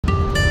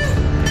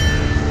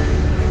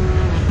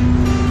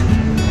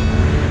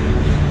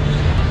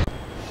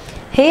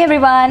Hey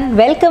everyone,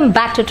 welcome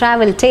back to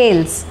travel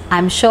tales. I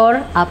am sure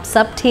आप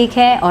सब ठीक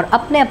हैं और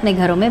अपने अपने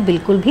घरों में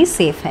बिल्कुल भी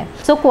सेफ हैं।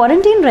 सो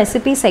क्वारंटीन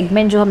रेसिपी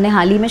सेगमेंट जो हमने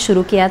हाल ही में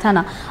शुरू किया था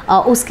ना,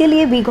 उसके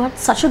लिए we got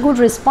such a good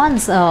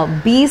response.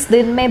 20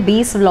 दिन में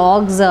 20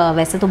 व्लॉग्स,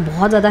 वैसे तो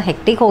बहुत ज़्यादा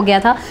हेक्टिक हो गया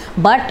था,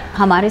 बट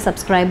हमारे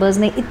सब्सक्राइबर्स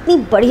ने इतनी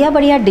बढ़िया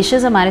बढ़िया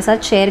डिशेज़ हमारे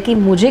साथ शेयर की,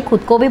 मुझे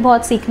खुद को भी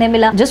बहुत सीखने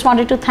मिला। Just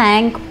wanted to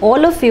thank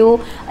all of you,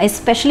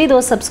 specially दो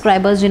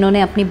सब्सक्राइबर्स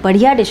जिन्होंने अपनी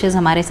बढ़िया डिशेज़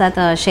हमारे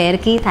साथ शेयर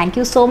की। Thank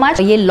you so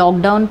much. ये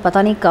लॉकडाउन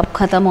पता नहीं कब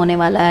ख़त्म होने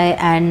वाला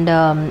है एंड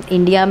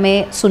इंडिया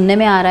में सुनने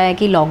में आ रहा है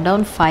कि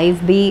लॉकडाउन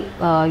 5 भी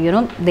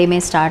दे मे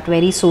start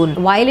very soon.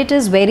 While it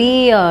is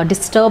very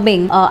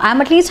disturbing, I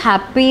am at least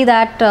happy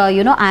that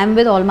I am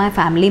with all my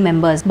family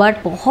members.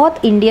 But बहुत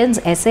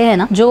इंडियंस ऐसे हैं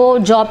ना जो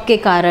जॉब के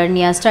कारण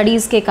या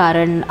स्टडीज़ के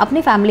कारण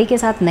अपनी फैमिली के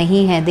साथ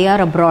नहीं है, they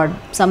are abroad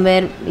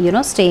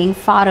somewhere staying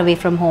far away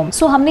from home.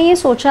 सो हमने ये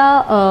सोचा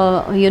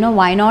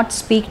why not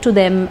speak to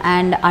them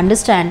and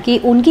understand कि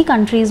उनकी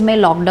कंट्रीज़ में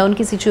लॉकडाउन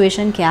की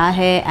सिचुएशन क्या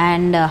है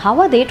and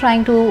how are they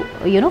trying to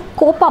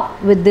cope up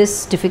with this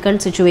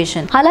difficult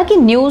situation. हालांकि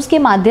न्यूज़ के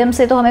माध्यम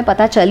से तो हमें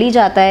पता चल ही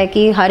जाता है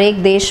कि हर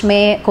एक देश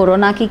में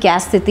कोरोना की क्या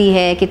स्थिति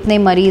है, कितने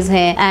मरीज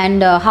हैं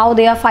and how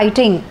they are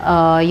fighting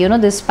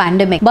this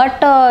pandemic.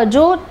 But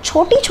जो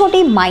छोटी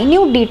छोटी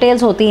माइन्यूट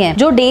डिटेल्स होती हैं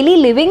जो डेली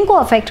लिविंग को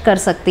अफेक्ट कर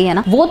सकती है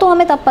ना, वो तो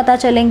हमें तब पता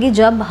चलेंगी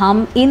जब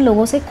हम इन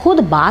लोगों से खुद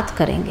बात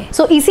करेंगे।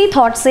 सो इसी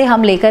थॉट से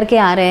हम लेकर के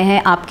आ रहे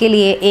हैं आपके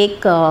लिए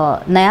एक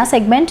नया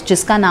सेगमेंट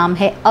जिसका नाम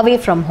है अवे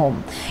फ्रॉम होम।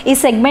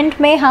 इस सेगमेंट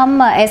में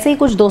हम ऐसे ही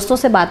कुछ दोस्तों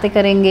से बातें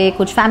करेंगे,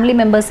 कुछ फैमिली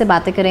मेम्बर्स से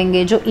बातें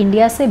करेंगे जो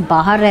इंडिया से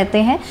बाहर रहते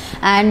हैं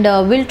and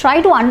will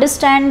try to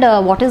understand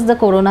what is the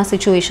corona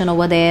situation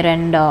over there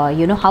and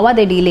how are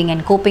they dealing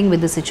and coping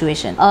with the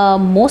situation.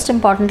 Most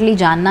importantly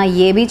जानना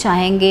ये भी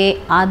चाहेंगे,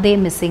 आर दे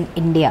मिसिंग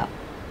इंडिया,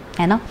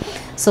 है ना।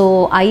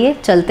 सो आइए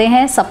चलते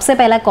हैं। सबसे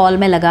पहला कॉल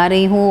मैं लगा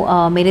रही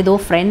हूँ मेरे दो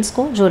फ्रेंड्स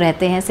को जो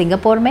रहते हैं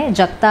सिंगापुर में,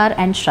 जगतार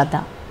एंड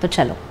श्रद्धा। तो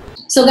चलो।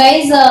 So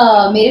guys,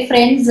 मेरे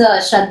फ्रेंड्स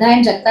श्रद्धा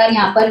एंड जगतार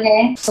यहाँ पर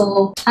हैं। So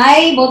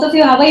hi both of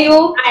you, how are you?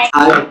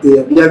 Hi,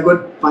 we are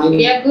good, fine.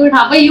 We are good.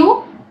 How are you?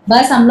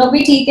 बस हम लोग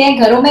भी ठीक हैं,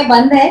 घरों में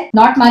बंद है,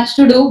 not much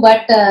to do,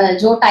 but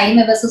जो टाइम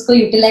है बस उसको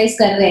यूटिलाइज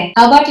कर रहे हैं।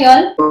 How about you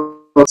all?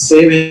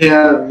 Same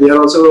here. We are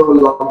also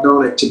locked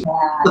down actually.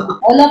 Yeah,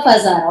 all of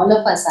us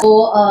are.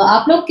 तो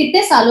आप लोग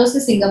कितने सालों से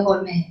सिंगापुर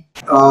में हैं?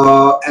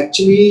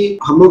 एक्चुअली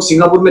हम लोग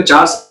सिंगापुर में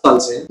 4 साल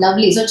से हैं।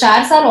 लवली। सो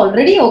 4 साल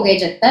ऑलरेडी हो गए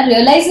जगतार,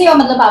 रियलाइज नहीं हुआ,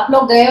 मतलब आप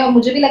लोग गए और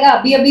मुझे भी लगा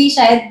अभी अभी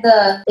शायद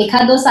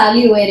 1-2 साल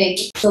ही हुए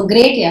रहेंगे। सो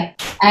ग्रेट या।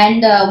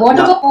 And what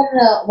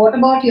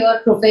about your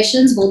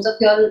professions, both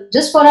of your,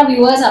 just for our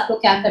viewers, आप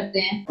लोग क्या करते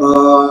हैं?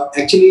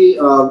 Actually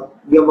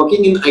we are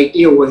working in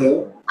IT over here.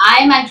 I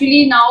am actually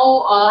now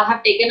have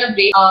taken a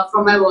break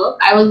from my work.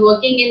 I was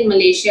working in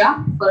Malaysia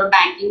for a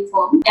banking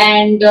firm,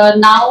 and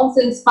now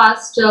since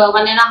past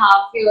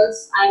 1.5 years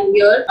I'm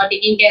here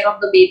taking care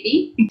of the baby.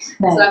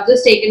 Right. So I've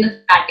just taken a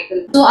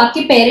sabbatical. So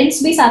आपके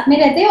parents भी साथ में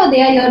रहते हैं और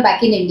they are here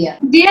back in India?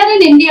 They are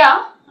in India.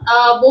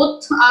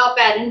 Both our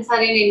parents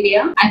are in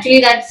India. Actually,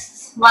 that's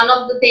one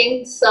of the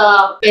things,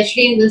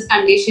 especially in this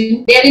condition.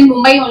 They are in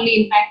Mumbai only,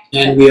 in fact.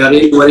 And we are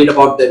really worried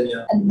about them.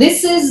 Yeah.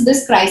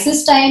 This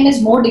crisis time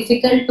is more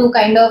difficult to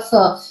kind of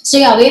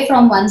stay away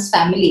from one's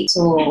family.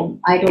 So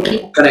I totally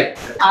correct.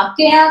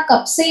 आपके यहाँ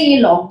कब से ये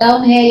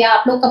lockdown है या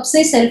आप लोग कब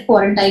से सेल्फ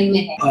क्वारंटाइन में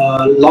है?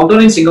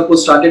 Lockdown in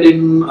Singapore started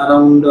in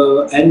around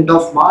end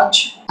of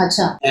March.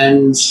 अच्छा.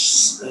 And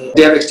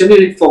they have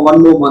extended it for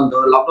 1 more month.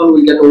 The lockdown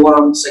will get over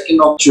on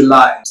 2nd of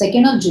July.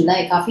 2nd of July,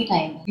 काफी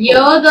time है.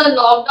 Here the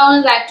lockdown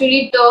is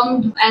actually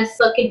termed as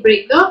circuit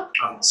breaker.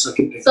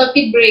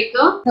 Circuit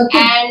breaker.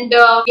 Okay. And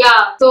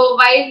so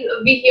while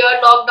we hear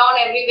lockdown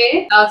everywhere,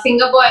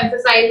 Singapore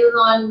emphasizes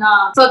on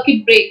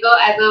circuit breaker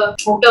as a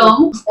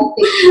term.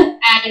 Okay.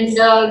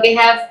 And they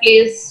have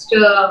placed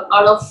a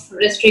lot of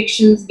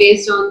restrictions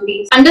based on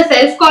these. Under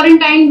self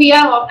quarantine, we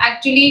are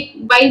actually,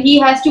 while he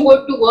has to go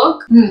to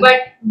work, but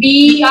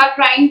we are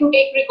trying to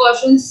take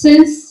precautions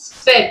since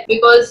Feb,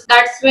 because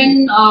that's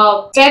when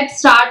Feb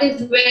start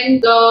is when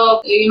the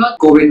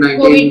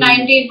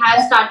COVID-19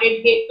 has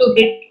started to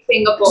hit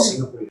Singapore.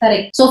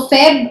 Correct. So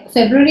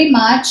February,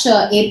 March,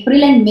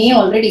 April and May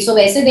already. So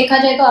वैसे देखा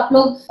जाए तो आप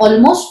लोग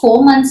almost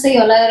 4 months से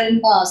all are in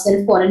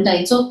self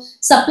quarantine. So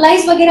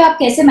supplies वगैरह आप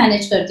कैसे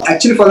manage करते हैं?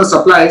 Actually, for the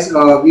supplies,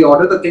 we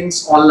order the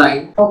things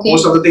online. Okay.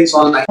 Most of the things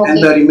online, okay.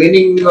 And the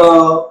remaining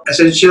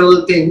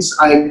essential things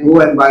I go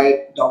and buy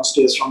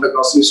downstairs from the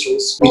grocery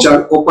stores, which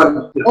are open.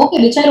 Yeah.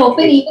 Okay, which are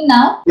open even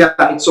now? Yeah,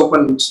 it's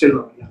open still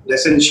now. Yeah. The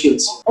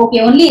essentials. Okay,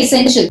 only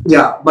essentials.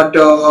 Yeah, but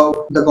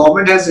the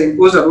government has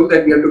imposed a rule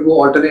that we have to go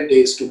alternate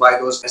days to buy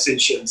those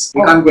essentials.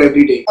 We can't go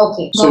every day.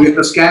 Okay. So we have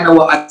to scan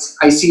our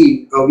IC.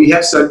 We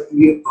have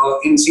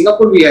in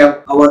Singapore we have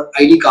our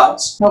ID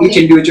cards. Okay. Each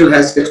individual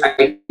has their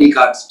ID ID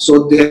cards.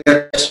 So they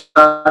have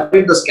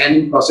started the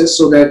scanning process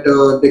so that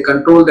they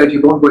control that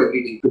you don't go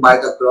every day to buy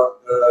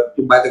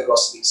the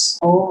groceries.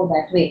 Oh,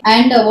 that way.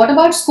 And what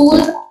about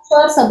schools?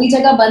 Sure, sabhi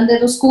jagah band hai,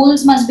 so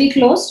schools must be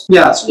closed.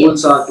 Yeah,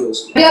 schools are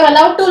closed. You are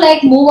allowed to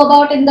like move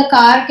about in the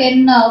car.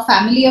 Can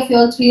family of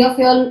your three of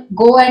you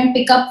go and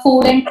pick up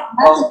food and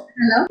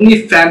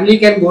only family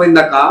can go in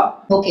the car.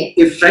 Okay.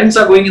 If friends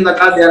are going in the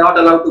car, they are not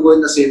allowed to go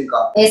in the same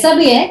car. ऐसा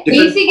भी है.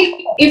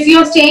 Basically, if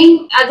you're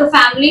staying as a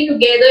family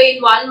together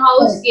in one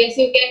house, yes,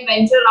 you can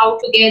venture out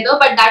together.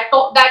 But that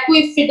too,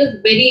 if it is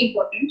very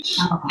important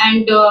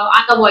and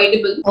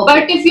unavoidable. Okay.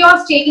 But if you're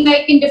staying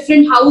like in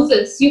different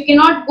houses, you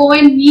cannot go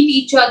and meet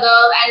each other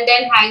and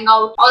then hang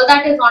out. All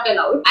that is not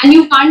allowed. And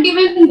you can't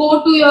even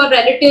go to your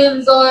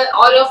relatives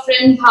or your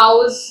friend's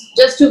house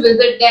just to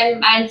visit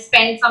them and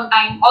spend some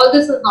time. All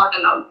this is not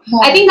allowed.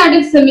 Okay. I think that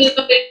is similar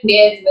to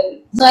India as well.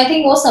 So I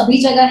think वो सभी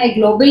जगह है.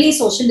 Globally,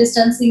 social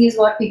distancing is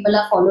what people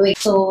are following.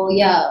 So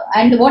yeah.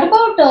 And what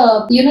about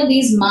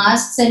these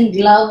masks and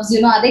gloves?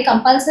 Are they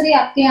compulsory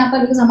आपके यहाँ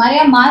पर? Because हमारे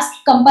यहाँ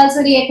mask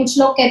compulsory है. कुछ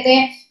लोग कहते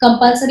हैं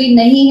compulsory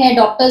नहीं है.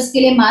 Doctors के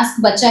लिए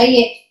mask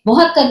बचाइए.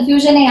 बहुत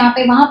confusion है यहाँ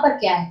पे. वहाँ पर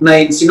क्या है?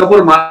 नहीं, in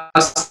Singapore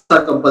masks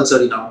are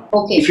compulsory now.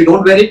 Okay. If you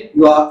don't wear it,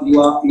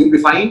 you'll be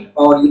fined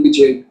or you'll be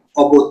jailed.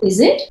 Or both. Is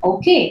it?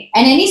 Okay.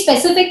 And any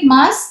specific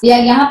mask?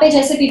 Yeah, यहाँ पे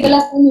जैसे people are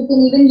saying you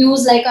can even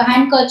use like a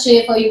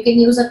handkerchief or you can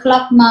use a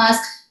cloth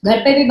mask. घर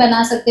पे भी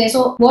बना सकते हैं. So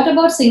what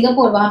about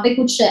Singapore? वहाँ पे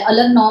कुछ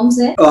अलग norms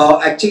है?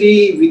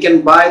 Actually, we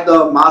can buy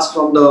the mask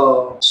from the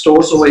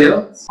stores over here.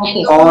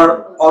 Okay.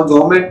 और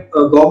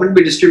government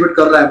भी distribute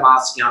कर रहा है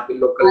mask यहाँ पे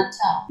local.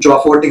 अच्छा. जो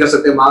afford नहीं कर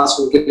सकते mask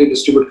उनके लिए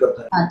distribute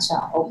करता है. अच्छा.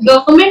 Okay.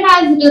 Government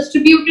has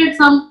distributed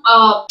some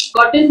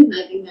cotton,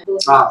 I think.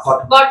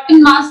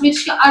 Cotton masks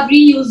which are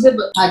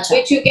reusable, अच्छा.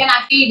 which you can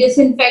actually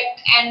disinfect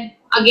and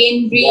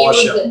again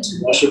reuse it.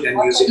 Wash it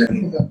and use it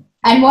again.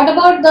 And what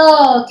about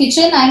the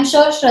kitchen? I'm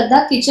sure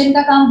Shraddha kitchen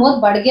का काम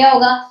बहुत बढ़ गया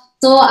होगा.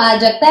 So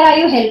Jagtar, are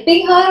you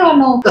helping her or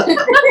no?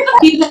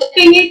 He's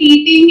helping it,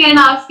 eating and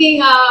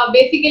asking,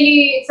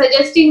 basically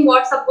suggesting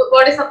what is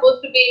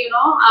supposed to be,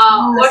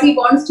 what he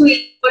wants to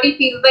eat, what he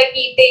feels like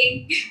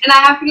eating, and I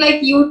have to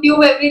like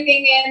YouTube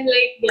everything and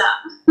like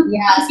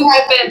Yeah. So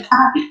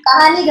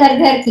कहानी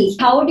घर की.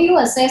 How do you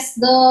assess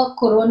the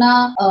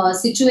corona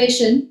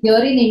situation here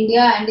in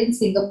India and in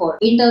Singapore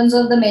in terms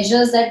of the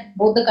measures that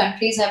both the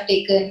countries have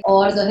taken,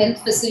 or the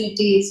health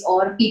facilities,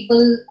 or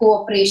people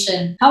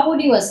cooperation? How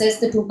would you assess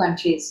the two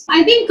countries?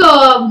 I think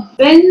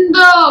when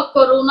the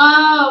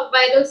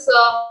coronavirus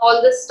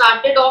all this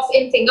started off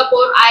in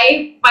Singapore,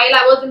 while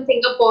I was in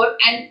Singapore,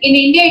 and in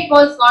India it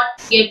was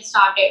not yet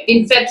started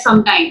in Feb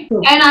sometime.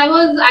 And I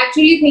was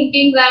actually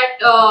thinking that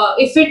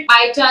if it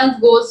by chance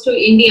goes to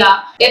India,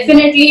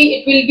 definitely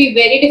it will be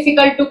very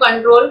difficult to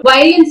control.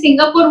 While in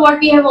Singapore, what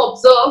we have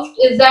observed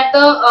is that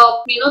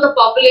the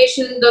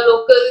population, the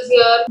locals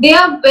here, they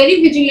are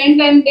very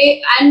vigilant,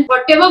 and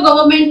whatever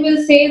government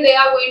will say, they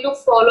are going to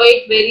follow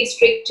it very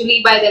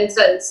strictly by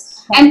themselves.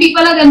 And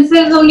people are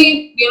themselves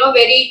only,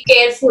 very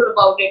careful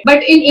about it.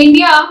 But in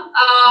India,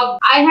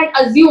 I had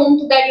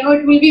assumed that, it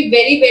will be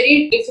very,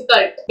 very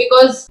difficult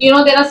because,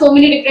 there are so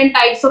many different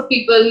types of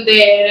people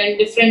there and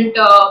different,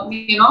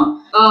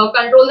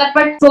 control that.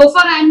 But so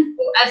far,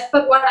 as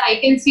per what I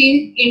can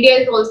see, India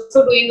is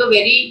also doing a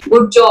very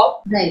good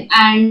job. Right.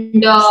 And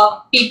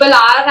people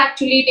are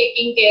actually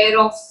taking care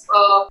of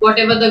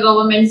whatever the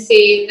government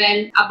says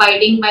and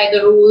abiding by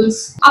the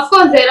rules. Of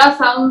course, there are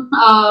some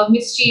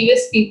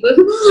mischievous people.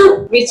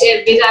 Which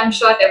I'm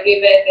sure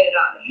everywhere there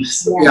are.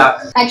 Yeah.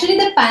 Actually,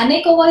 the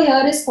panic over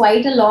here is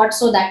quite a lot.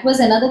 So that was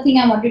another thing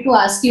I wanted to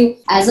ask you.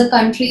 As a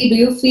country, do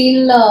you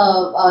feel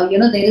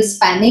there is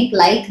panic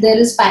like there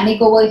is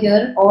panic over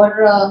here,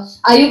 or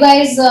are you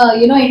guys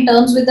in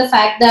terms with the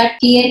fact that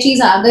ये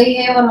चीज आ गई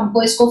है और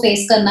हमको इसको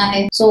face करना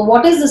है? So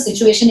what is the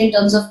situation in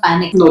terms of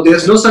panic? No,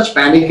 there's no such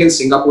panic in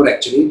Singapore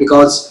actually,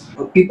 because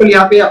people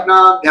यहाँ पे अपना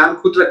ध्यान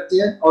खुद रखते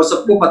हैं और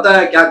सबको पता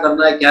है क्या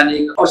करना है क्या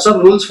नहीं, और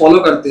सब रूल्स फॉलो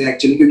करते हैं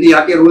एक्चुअली, क्योंकि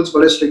यहाँ के रूल्स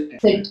बड़े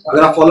स्ट्रिक्ट हैं.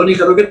 अगर आप फॉलो नहीं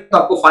करोगे तो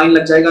आपको फाइन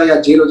लग जाएगा या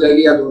जेल हो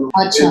जाएगी या दोनों.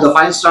 The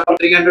fine start from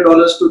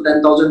 $300 to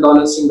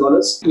 $10,000 Sing.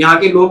 यहाँ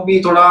के लोग भी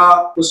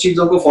थोड़ा उस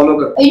चीजों को फॉलो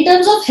करते हैं. In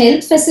terms of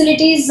health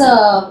facilities,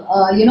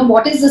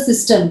 what is the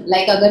system?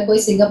 Like अगर कोई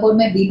सिंगापुर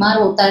में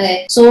बीमार होता है,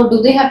 so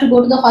do they have to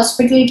go to the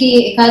hospital की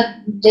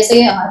जैसे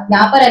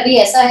यहाँ पर अभी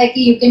ऐसा है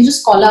कि you can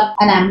just call up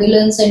an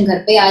ambulance and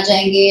घर पे आ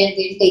जाएंगे and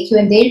they'll take you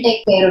and they'll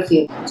take care of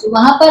you. So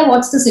वहाँ पर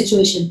what's the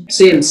situation?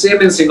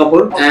 Same in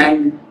Singapore. Okay.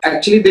 And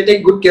actually they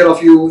take good care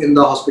of you in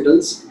the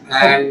hospitals.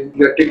 And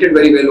you are treated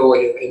very well over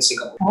here in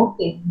Singapore.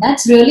 Okay,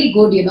 that's really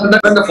good,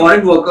 When the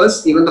foreign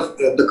workers, even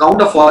the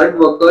count of foreign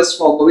workers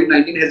for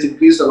COVID-19 has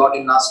increased a lot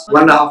in last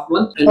 1.5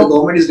 months, and the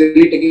government is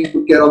really taking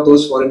good care of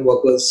those foreign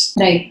workers,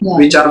 right? Yeah.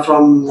 Which are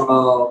from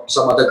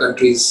some other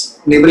countries,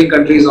 neighboring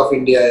countries of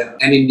India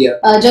and India.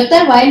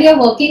 Jagtar, while you're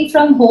working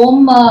from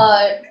home,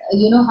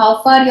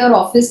 how far your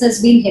office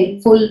has been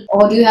helpful,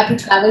 or do you have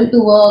to travel to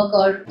work,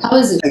 or how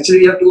is it? Actually,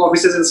 we have 2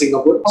 offices in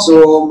Singapore. Okay.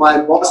 So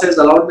my boss has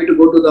allowed me to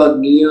go to the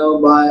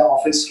nearby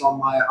office from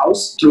my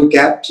house through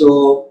cab.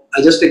 So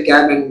I just take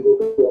cab and go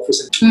to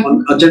office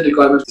on urgent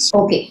requirements.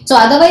 Okay, so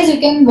otherwise you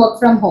can work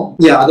from home.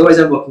 Yeah, otherwise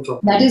I'm working from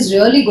home. That is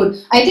really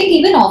good. I think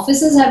even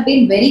offices have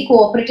been very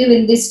cooperative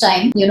in this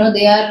time. You know,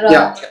 they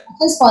are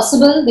as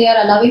possible, they are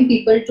allowing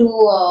people to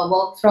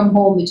work from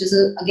home, which is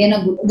again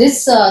a good.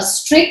 This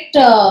strict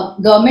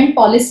government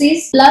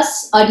policies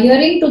plus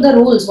adhering to the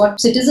rules, what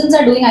citizens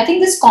are doing. I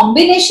think this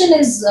combination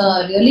is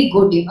really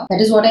good. You know, that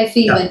is what I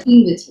feel when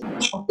being with you.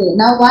 Okay,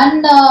 now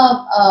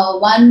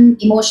one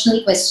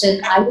emotional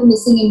question: are you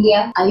missing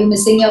India? Are you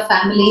missing your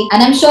family?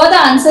 And I'm sure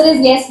the answer is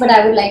yes, but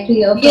I would like to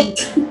hear from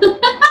you.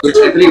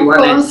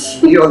 Everyone,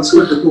 we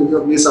also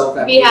do miss our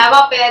family. We have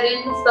our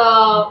parents,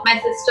 my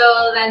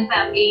sisters and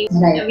family,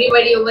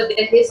 everybody over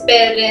there, his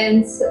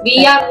parents.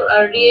 We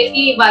are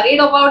really worried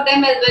about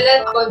them as well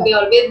as because we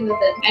always miss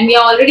them. And we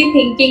are already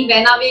thinking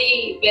when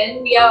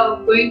we are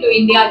going to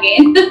India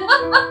again.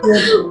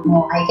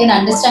 No, I can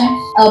understand.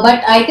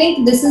 But I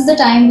think this is the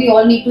time we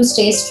all need to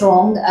stay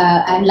strong.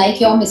 And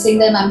like you're missing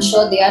them, I'm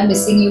sure they are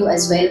missing you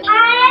as well.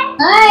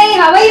 Hi,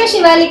 how are you,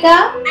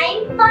 Shivalika?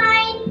 I'm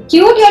fine.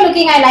 Cute you're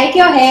looking. I like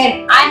your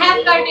hair. I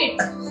have cut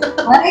it.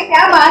 अरे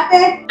क्या बात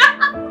है?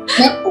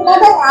 मैं सुना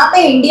था यहाँ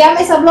पे India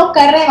में सब लोग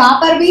कर रहे हैं, वहाँ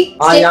पर भी.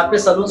 हाँ, यहाँ पे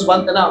सलून्स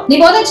बंद है ना. नहीं,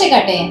 बहुत अच्छे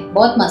कटे हैं,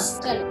 बहुत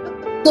मस्त.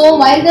 So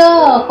while the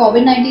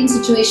COVID-19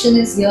 situation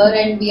is here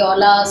and we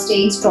all are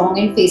staying strong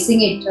and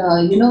facing it,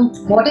 you know,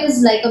 what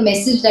is like a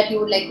message that you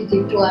would like to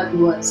give to our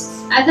viewers?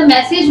 As a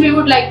message, we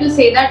would like to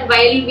say that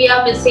while we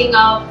are missing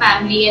our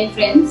family and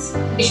friends,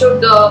 we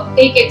should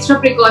take extra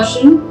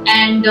precaution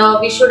and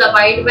we should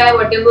abide by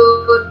whatever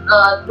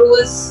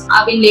rules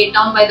have been laid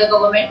down by the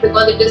government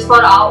because it is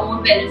for our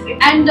own benefit.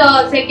 And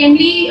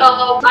secondly,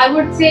 I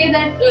would say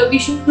that we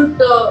should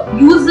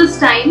use this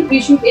time, we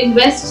should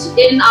invest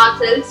in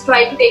ourselves,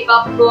 try to take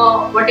up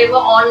whatever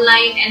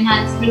online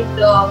enhancement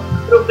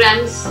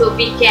programs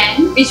we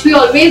can, which we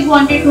always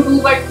wanted to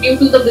do, but due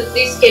to the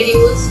busy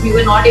schedules we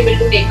were not able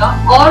to take up.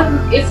 Or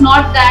if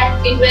not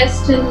that,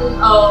 invest in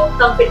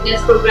some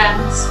fitness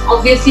programs.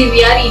 Obviously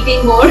we are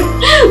eating more,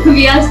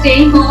 we are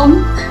staying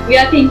home, we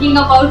are thinking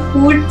about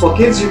food. For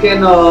kids, you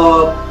can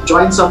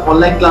join some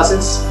online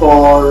classes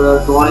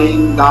for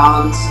drawing,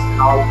 dance,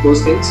 all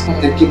those things,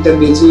 and keep them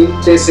busy.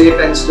 Stay safe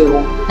and stay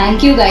home.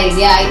 Thank you guys.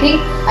 Yeah, I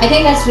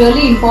think that's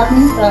really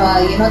important.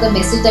 You know, the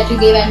message that you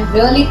gave, and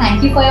really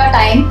thank you for your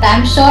time.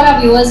 I'm sure our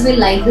viewers will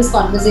like this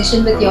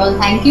conversation with you all.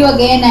 Thank you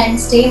again, and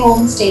stay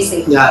home, stay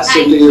safe. Yeah,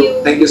 Thank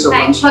you. Thank you so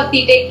Thanks, much.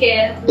 Bhakti. Take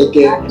care. Take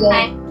care.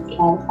 Thank you.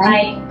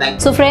 Bye.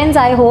 So friends,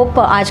 I hope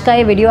आज का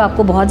ये video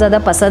आपको बहुत ज़्यादा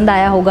पसंद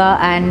आया होगा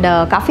and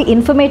काफ़ी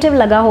इन्फॉर्मेटिव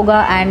लगा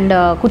होगा एंड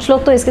कुछ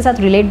लोग तो इसके साथ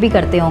रिलेट भी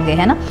करते होंगे,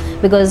 है ना,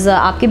 बिकॉज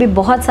आपके भी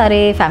बहुत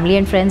सारे फैमिली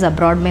एंड फ्रेंड्स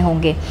अब्रॉड में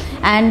होंगे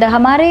एंड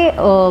हमारे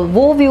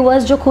वो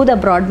व्यूअर्स जो खुद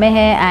अब्रॉड में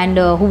हैं and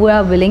who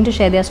are willing to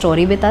share their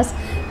story with us,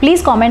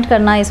 please comment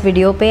करना इस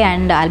वीडियो पे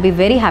and I will be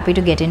very happy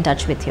to get in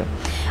touch with you.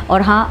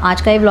 और हाँ,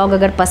 आज का ये व्लॉग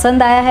अगर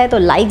पसंद आया है तो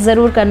लाइक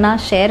ज़रूर करना,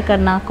 शेयर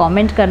करना,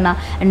 कमेंट करना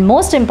and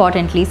most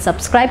importantly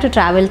subscribe to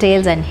travel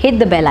tales and hit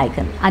the bell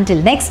icon.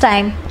 Until next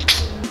time.